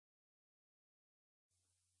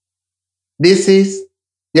This is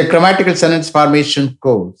a grammatical sentence formation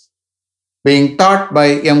course being taught by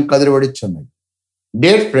M. Kadirvadi Chennai.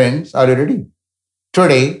 Dear friends, are you ready?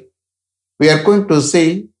 Today, we are going to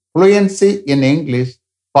see Fluency in English,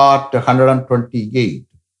 part 128.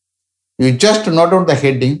 You just note down the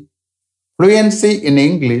heading, Fluency in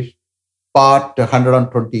English, part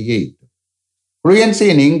 128. Fluency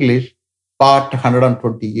in English, part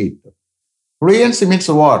 128. Fluency means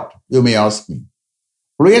what, you may ask me.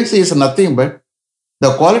 Fluency is nothing but the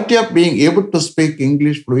quality of being able to speak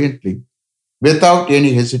English fluently without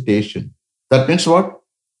any hesitation. That means what?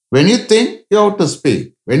 When you think, you have to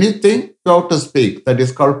speak. When you think, you have to speak. That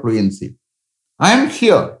is called fluency. I am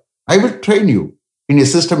here. I will train you in a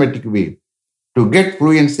systematic way to get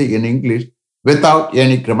fluency in English without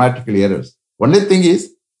any grammatical errors. Only thing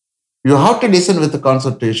is, you have to listen with the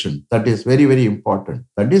concentration. That is very, very important.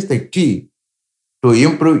 That is the key to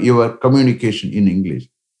improve your communication in English.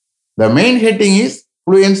 The main heading is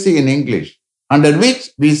Fluency in English, under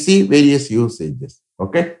which we see various usages.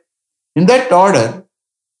 Okay? In that order,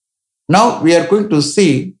 now we are going to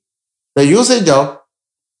see the usage of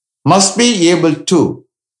must be able to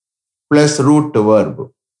plus root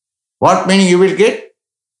verb. What meaning you will get?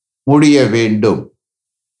 Mudiya vendum.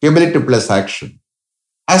 Ability plus action.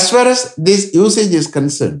 As far as this usage is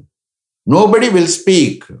concerned, nobody will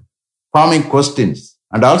speak forming questions,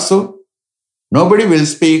 and also nobody will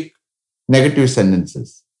speak negative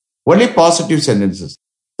sentences, only positive sentences.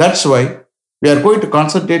 That's why we are going to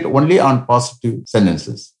concentrate only on positive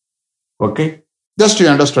sentences. Okay? Just to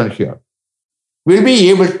understand here. We'll be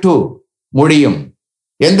able to, முடியும்.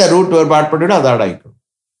 எந்த root verb add பண்ணிட்டு அதை அடைக்கும்.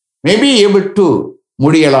 May be able to,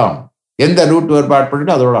 முடியலாம். எந்த root verb add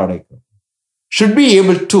பண்ணிட்டு அதோட அடைக்கும். Should be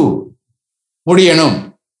able to, முடியணும்.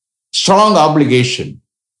 Strong obligation.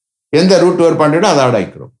 எந்த root verb பண்ணிட்டு அதை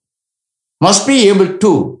அடைக்கிறோம். Must be able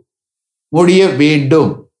to, முடிய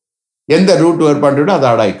வேண்டும். எந்த root verb பண்ணிட்டு அதை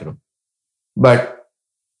அடைக்கிறோம். But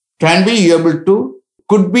can be able to,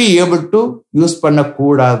 could be able to use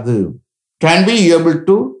பண்ணக்கூடாது. Can be able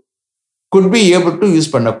to, could be able to use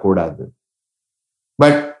பண்ணக்கூடாது.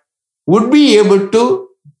 But would be able to,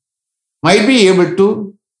 might be able to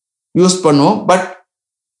use பண்ணுவோம். But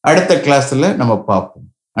அடுத்த கிளாஸில் நம்ம பார்ப்போம்.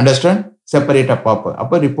 Understand? செப்பரேட்டாக பார்ப்போம்.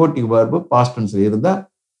 அப்போ ரிப்போர்ட்டிங் வேர்பு பாஸ்ட் டென்ஸ்ல இருந்தால்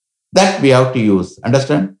that we have to use.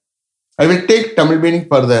 Understand? I will take Tamil meaning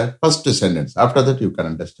for the first sentence. After that, you can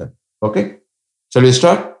understand. Okay? Shall we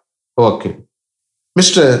start? Okay.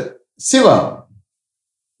 Mr. Siva,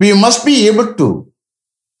 we must be able to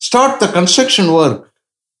start the construction work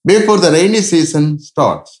before the rainy season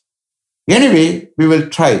starts. Anyway, we will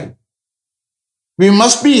try. We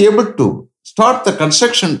must be able to start the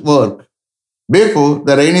construction work before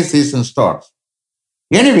the rainy season starts.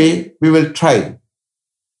 Anyway, we will try.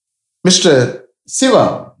 Mr. Siva,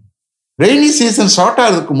 rainy season start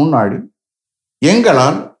ஆகிறதுக்கு முன்னாடி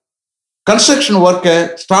எங்களால் construction work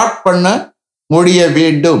start பண்ண முடிய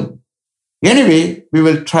வேண்டும். Anyway, we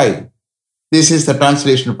will try. This is the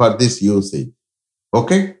translation for this usage.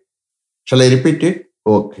 Okay? Shall I repeat it?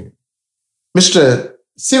 Okay. Mr.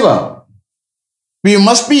 Siva, we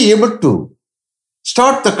must be able to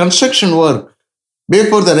start the construction work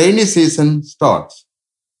before the rainy season starts.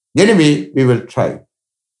 Anyway, we will try.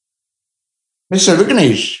 Mr.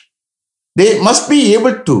 Vignesh, they must be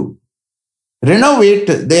able to renovate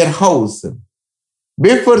their house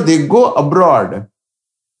before they go abroad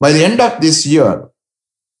by the end of this year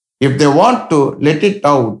if they want to let it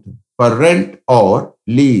out for rent or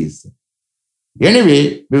lease. Anyway,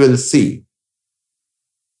 we will see.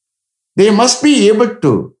 They must be able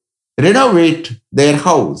to renovate their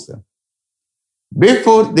house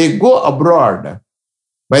before they go abroad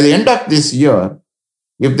by the end of this year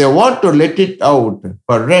if they want to let it out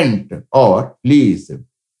for rent or lease.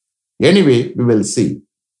 Anyway, we will see.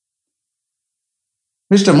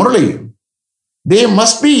 Mr. Murali, they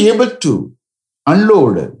must be able to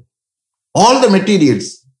unload all the materials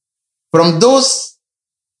from those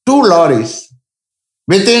 2 lorries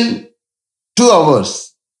within 2 hours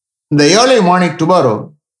in the early morning tomorrow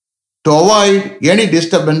to avoid any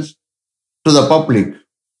disturbance to the public.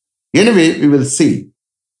 Anyway, we will see.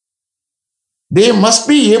 They must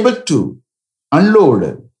be able to unload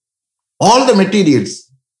all the materials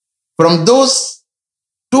from those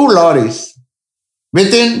 2 lorries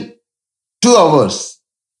within 2 hours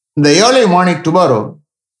in the early morning tomorrow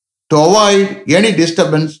to avoid any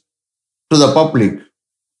disturbance to the public.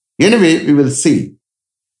 Anyway, we will see.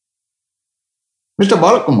 Mr.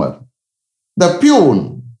 Balakumar, the peon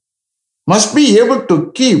must be able to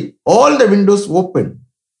keep all the windows open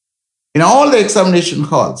in all the examination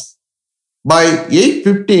halls by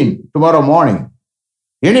 8:15 tomorrow morning.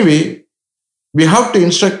 Anyway, we have to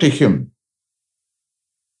instruct him.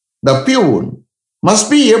 The peon must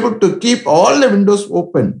be able to keep all the windows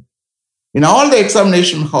open in all the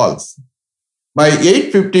examination halls by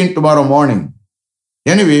 8:15 tomorrow morning.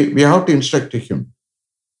 Anyway, we have to instruct him.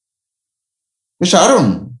 Mr.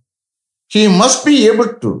 Arun, he must be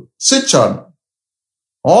able to switch on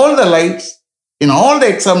all the lights in all the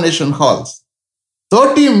examination halls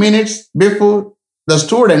 30 minutes before the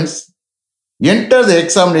students enter the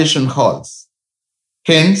examination halls.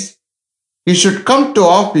 Hence, he should come to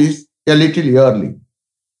office a little early.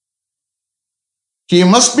 He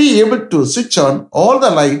must be able to switch on all the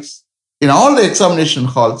lights in all the examination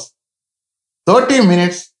halls 30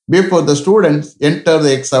 minutes before the students enter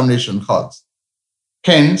the examination halls.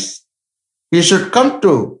 Hence, he should come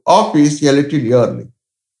to office a little early.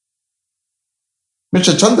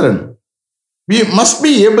 Mr. Chandran, we must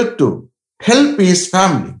be able to help his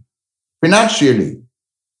family financially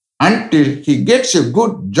until he gets a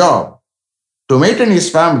good job to maintain his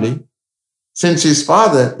family, since his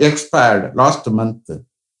father expired last month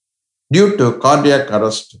due to cardiac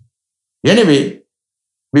arrest. Anyway,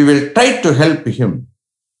 we will try to help him.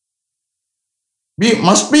 We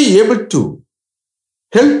must be able to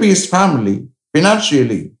help his family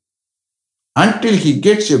financially until he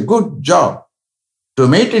gets a good job to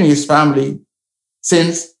maintain his family,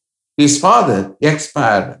 since his father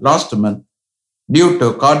expired last month due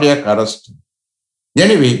to cardiac arrest.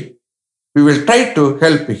 Anyway, we will try to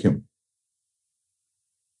help him.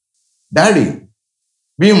 Daddy,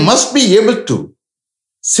 we must be able to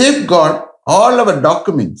safeguard all our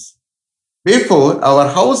documents before our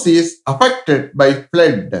house is affected by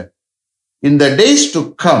flood in the days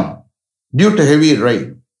to come due to heavy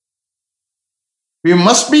rain. We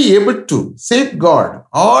must be able to safeguard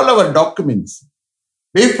all our documents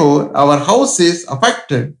before our house is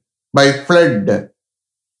affected by flood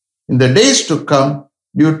in the days to come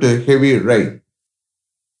due to heavy rain.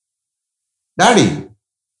 Daddy,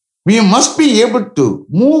 we must be able to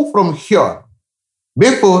move from here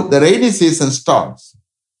before the rainy season starts,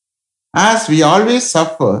 as we always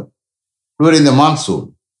suffer during the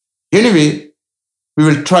monsoon. Anyway, we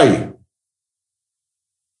will try.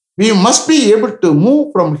 We must be able to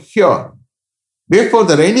move from here before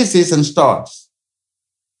the rainy season starts,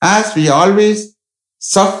 as we always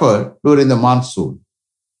suffer during the monsoon.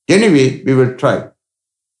 Anyway, we will try.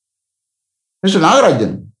 Mr.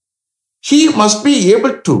 Nagarajan, he must be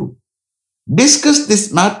able to discuss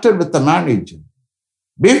this matter with the manager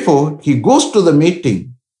before he goes to the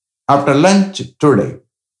meeting after lunch today.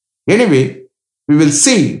 Anyway, we will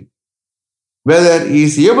see whether he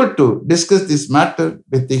is able to discuss this matter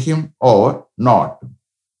with him or not.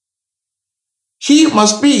 He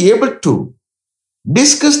must be able to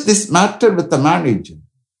discuss this matter with the manager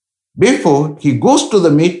before he goes to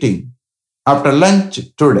the meeting after lunch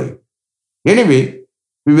today. Anyway,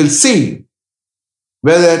 we will see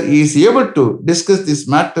whether he is able to discuss this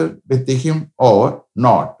matter with him or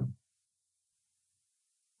not.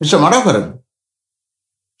 Mr. Madhavaran,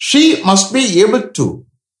 she must be able to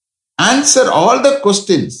answer all the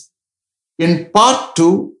questions in part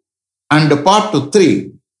 2 and part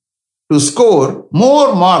 3 to score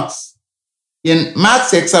more marks in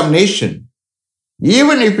maths examination,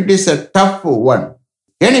 even if it is a tough one.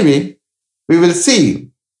 Anyway, we will see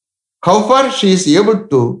how far she is able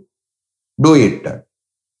to do it.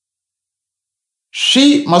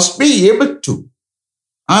 She must be able to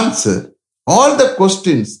answer all the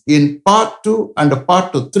questions in part 2 and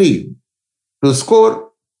part 3 to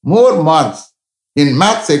score more marks in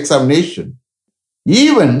maths examination,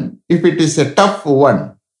 even if it is a tough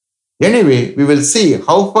one. Anyway, we will see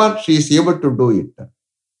how far she is able to do it.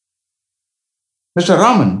 Mr.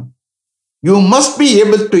 Raman, you must be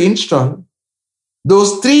able to install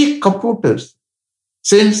those 3 computers,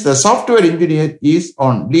 since the software engineer is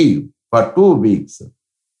on leave for 2 weeks.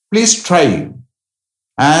 Please try,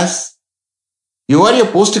 as you are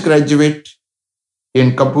a postgraduate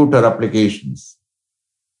in computer applications.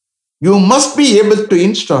 You must be able to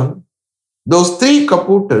install those 3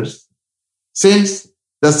 computers, since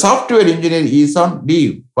the software engineer is on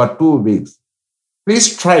leave for 2 weeks.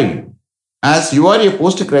 Please try, as you are a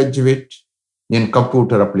postgraduate in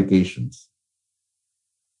computer applications.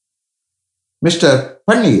 Mr.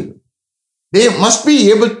 Paneer, they must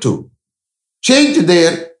be able to change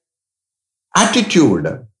their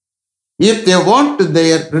attitude if they want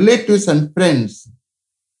their relatives and friends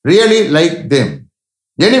really like them.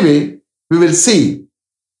 Anyway, we will see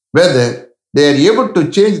whether they are able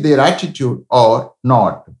to change their attitude or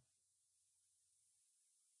not.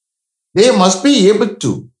 They must be able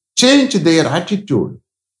to change their attitude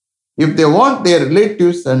if they want their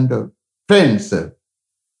relatives and friends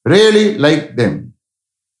really like them.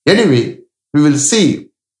 Anyway, we will see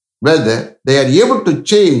whether they are able to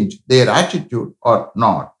change their attitude or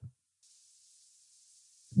not.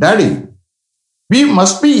 Daddy, we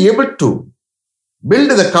must be able to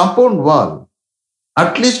build the compound wall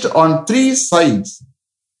at least on three sides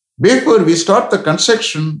before we start the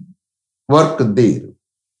construction work there.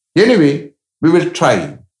 Anyway, we will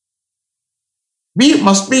try. We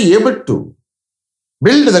must be able to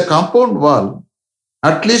build the compound wall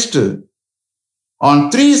at least on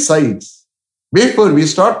three sides before we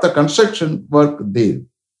start the construction work there.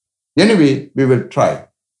 Anyway, we will try.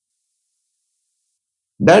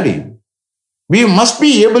 Daddy, we must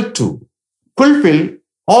be able to fulfill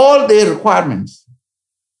all their requirements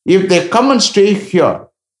if they come and stay here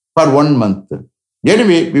for 1 month.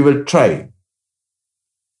 Anyway, we will try.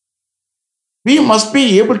 We must be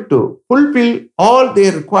able to fulfill all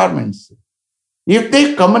their requirements if they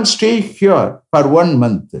come and stay here for 1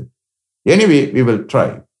 month. Anyway, we will try.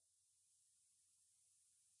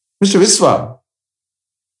 Mr. Viswa,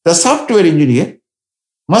 the software engineer,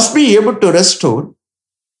 must be able to restore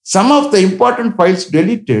some of the important files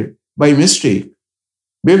deleted by mistake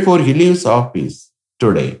before he leaves office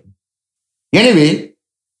today. Anyway,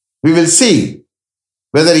 we will see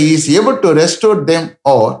whether he is able to restore them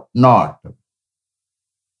or not.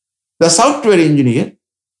 The software engineer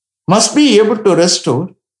must be able to restore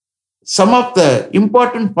some of the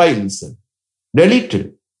important files deleted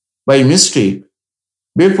by mistake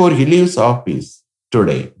before he leaves office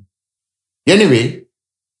today. Anyway,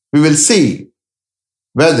 we will see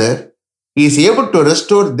whether he is able to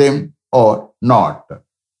restore them or not.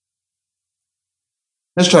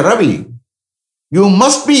 Mr. Ravi, you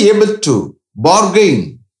must be able to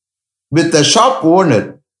bargain with the shop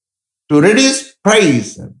owner to reduce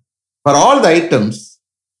price for all the items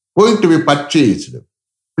going to be purchased.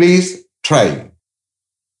 Please try.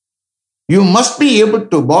 You must be able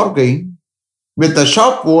to bargain with the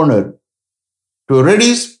shop owner to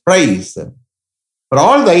reduce price for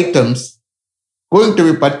all the items going to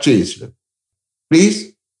be purchased.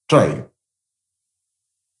 Please try.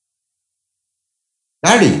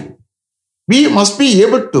 Daddy, we must be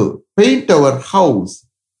able to paint our house,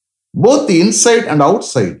 both the inside and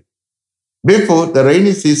outside, before the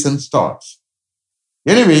rainy season starts.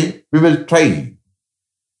 Anyway, we will try.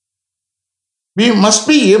 We must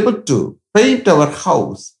be able to paint our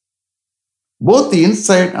house, both the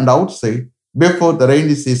inside and outside, before the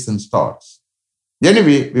rainy season starts.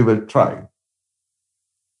 Anyway, we will try.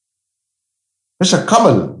 Mr.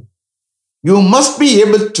 Kamal, you must be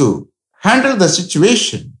able to handle the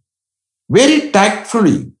situation very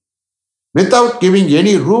tactfully without giving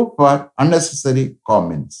any room for unnecessary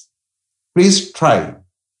comments. Please try.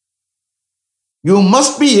 You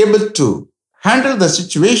must be able to handle the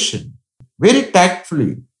situation very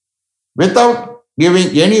tactfully without giving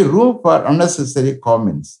any room for unnecessary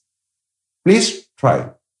comments. Please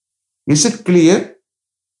try. Is it clear?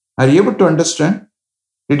 Are you able to understand?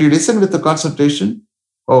 Did you listen with the concentration?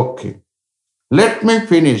 Okay. Let me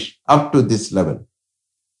finish up to this level.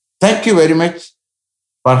 Thank you very much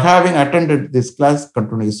for having attended this class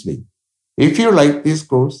continuously. If you like this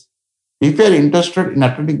course, if you are interested in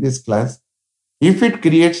attending this class, if it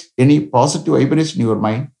creates any positive vibration in your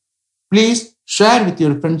mind, please share with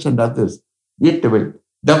your friends and others. It will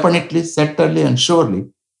definitely, certainly and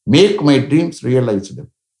surely make my dreams realized.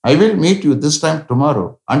 I will meet you this time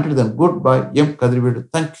tomorrow. Until then, goodbye. M. Kadrivedu.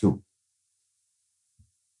 Thank you.